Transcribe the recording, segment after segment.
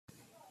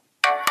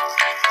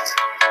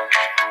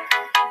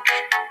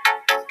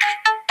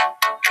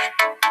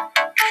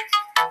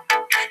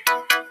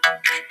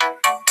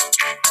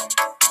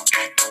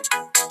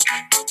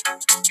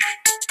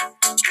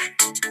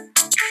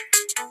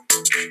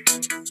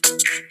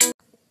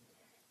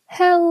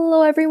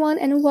Hello, everyone,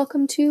 and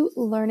welcome to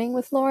Learning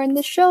with Lauren,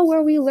 the show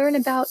where we learn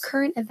about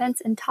current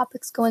events and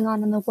topics going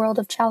on in the world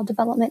of child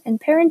development and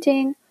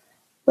parenting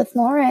with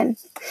Lauren.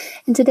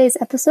 In today's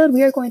episode,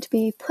 we are going to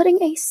be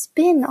putting a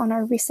spin on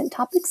our recent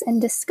topics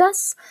and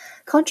discuss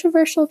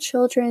controversial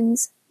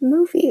children's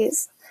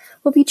movies.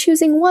 We'll be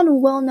choosing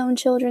one well-known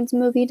children's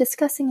movie,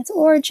 discussing its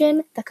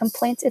origin, the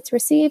complaints it's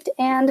received,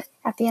 and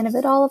at the end of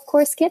it all, of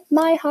course, get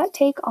my hot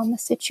take on the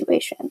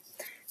situation.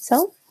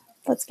 So,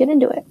 let's get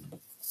into it.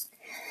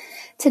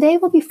 Today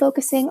we'll be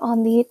focusing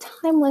on the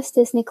timeless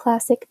Disney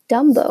classic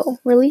Dumbo,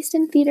 released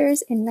in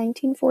theaters in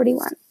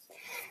 1941.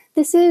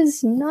 This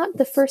is not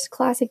the first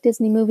classic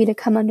Disney movie to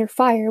come under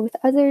fire, with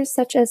others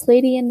such as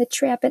Lady and the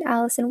Tramp and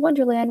Alice in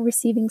Wonderland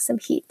receiving some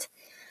heat.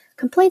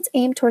 Complaints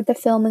aimed toward the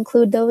film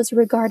include those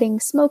regarding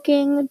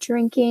smoking,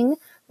 drinking,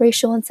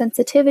 racial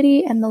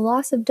insensitivity, and the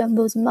loss of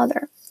Dumbo's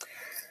mother.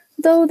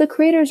 Though the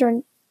creators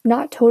are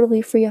not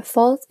totally free of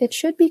fault, it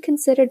should be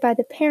considered by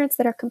the parents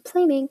that are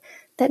complaining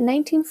that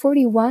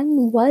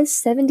 1941 was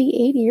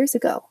 78 years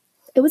ago.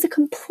 It was a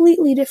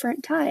completely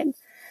different time.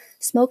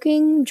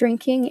 Smoking,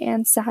 drinking,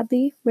 and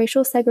sadly,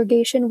 racial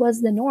segregation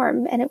was the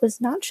norm, and it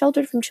was not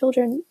sheltered from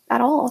children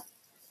at all.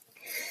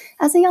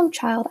 As a young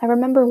child, I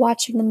remember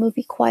watching the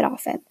movie quite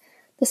often.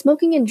 The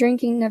smoking and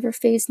drinking never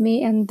fazed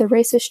me, and the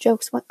racist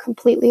jokes went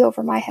completely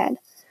over my head.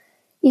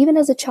 Even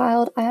as a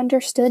child, I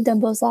understood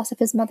Dumbo's loss of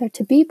his mother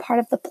to be part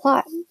of the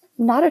plot,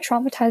 not a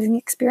traumatizing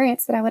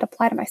experience that I would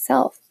apply to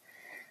myself.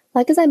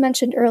 Like as I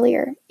mentioned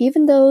earlier,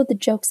 even though the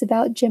jokes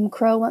about Jim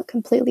Crow went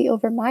completely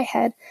over my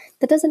head,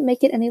 that doesn't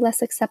make it any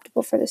less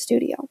acceptable for the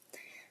studio.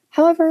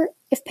 However,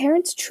 if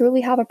parents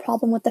truly have a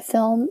problem with the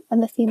film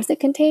and the themes it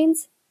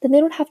contains, then they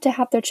don't have to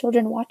have their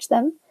children watch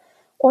them,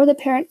 or the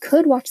parent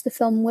could watch the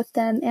film with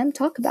them and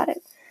talk about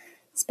it.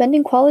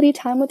 Spending quality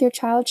time with your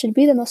child should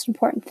be the most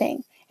important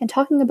thing, and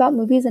talking about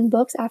movies and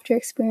books after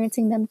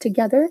experiencing them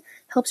together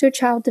helps your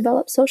child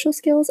develop social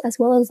skills as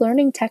well as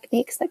learning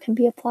techniques that can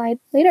be applied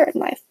later in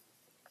life.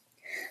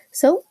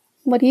 So,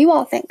 what do you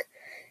all think?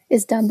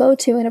 Is Dumbo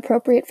too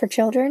inappropriate for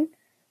children?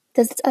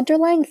 Does its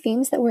underlying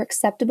themes that were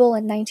acceptable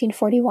in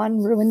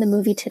 1941 ruin the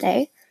movie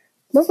today?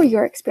 What were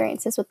your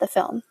experiences with the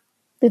film?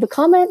 Leave a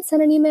comment,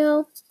 send an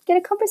email, get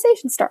a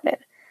conversation started.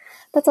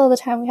 That's all the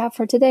time we have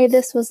for today.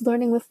 This was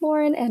Learning with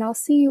Lauren, and I'll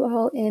see you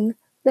all in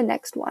the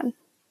next one.